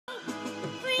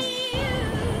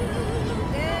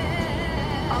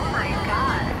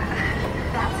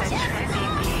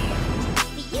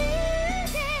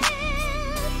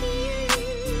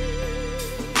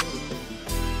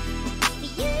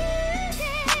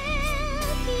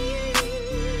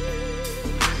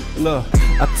Look,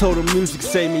 I told the music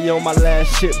saved me on my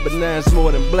last shit, but now it's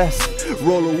more than blessed.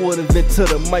 Roll a wood and vent to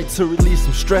the mic to release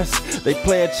some stress. They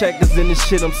playing checkers in this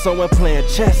shit, I'm somewhere playing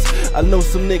chess. I know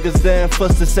some niggas dying for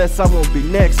success, I won't be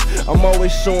next. I'm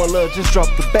always showing love, just drop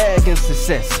the bag in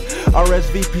success.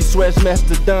 RSVP Sweats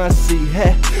Master Don C.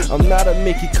 Hey, I'm not a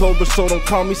Mickey Cobra, so don't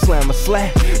call me Slammer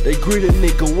Slack. They greet a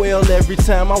nigga well every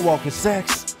time I walk in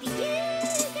Saks.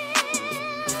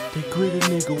 They greet a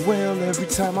nigga well every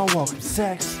time I walk in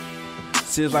Saks.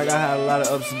 Seems like I had a lot of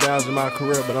ups and downs in my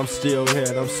career, but I'm still here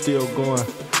and I'm still going.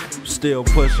 I'm still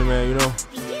pushing, man, you know.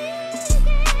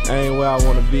 I ain't where I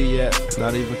wanna be yet,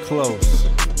 not even close.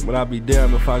 But I'll be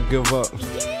damned if I give up.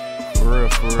 For real,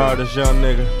 for real. Hardest young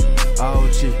nigga.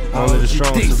 Only the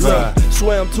strong survive.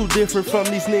 Swear I'm too different from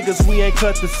these niggas, we ain't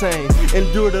cut the same.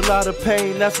 Endured a lot of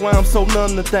pain, that's why I'm so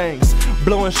numb to things.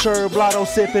 Blowing Sherb Blotto,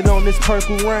 sipping on this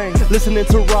purple rain. Listening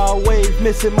to Raw Wave,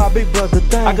 missing my big brother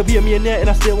thing. I could be a millionaire and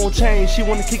I still won't change. She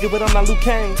wanna kick it but I'm not Luke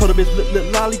Kane. Told her bitch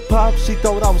lip lollipop, she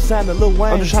thought I was signing Lil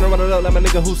Wayne. I'm just trying to run it up like my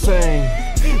nigga Hussein.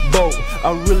 Bo,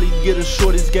 I really get a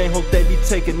shorty's game, hope they be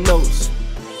taking notes.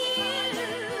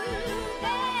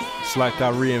 It's like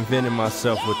I reinvented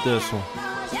myself with this one.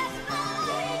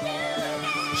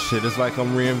 Shit, it's like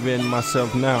I'm reinventing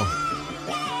myself now.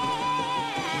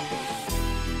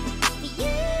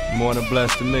 More than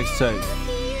blessed the mixtape.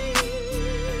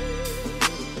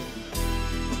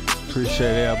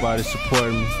 Appreciate everybody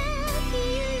supporting me.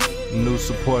 New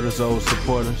supporters, old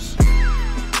supporters.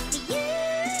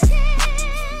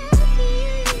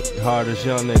 Hardest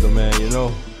young nigga, man, you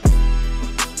know.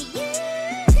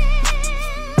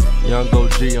 Young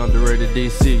OG, underrated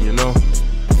DC, you know.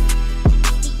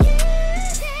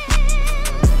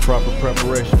 Proper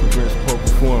preparation prevents poor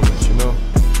performance, you know.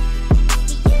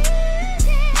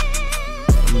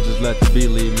 I'ma just let the beat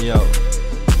lead me out.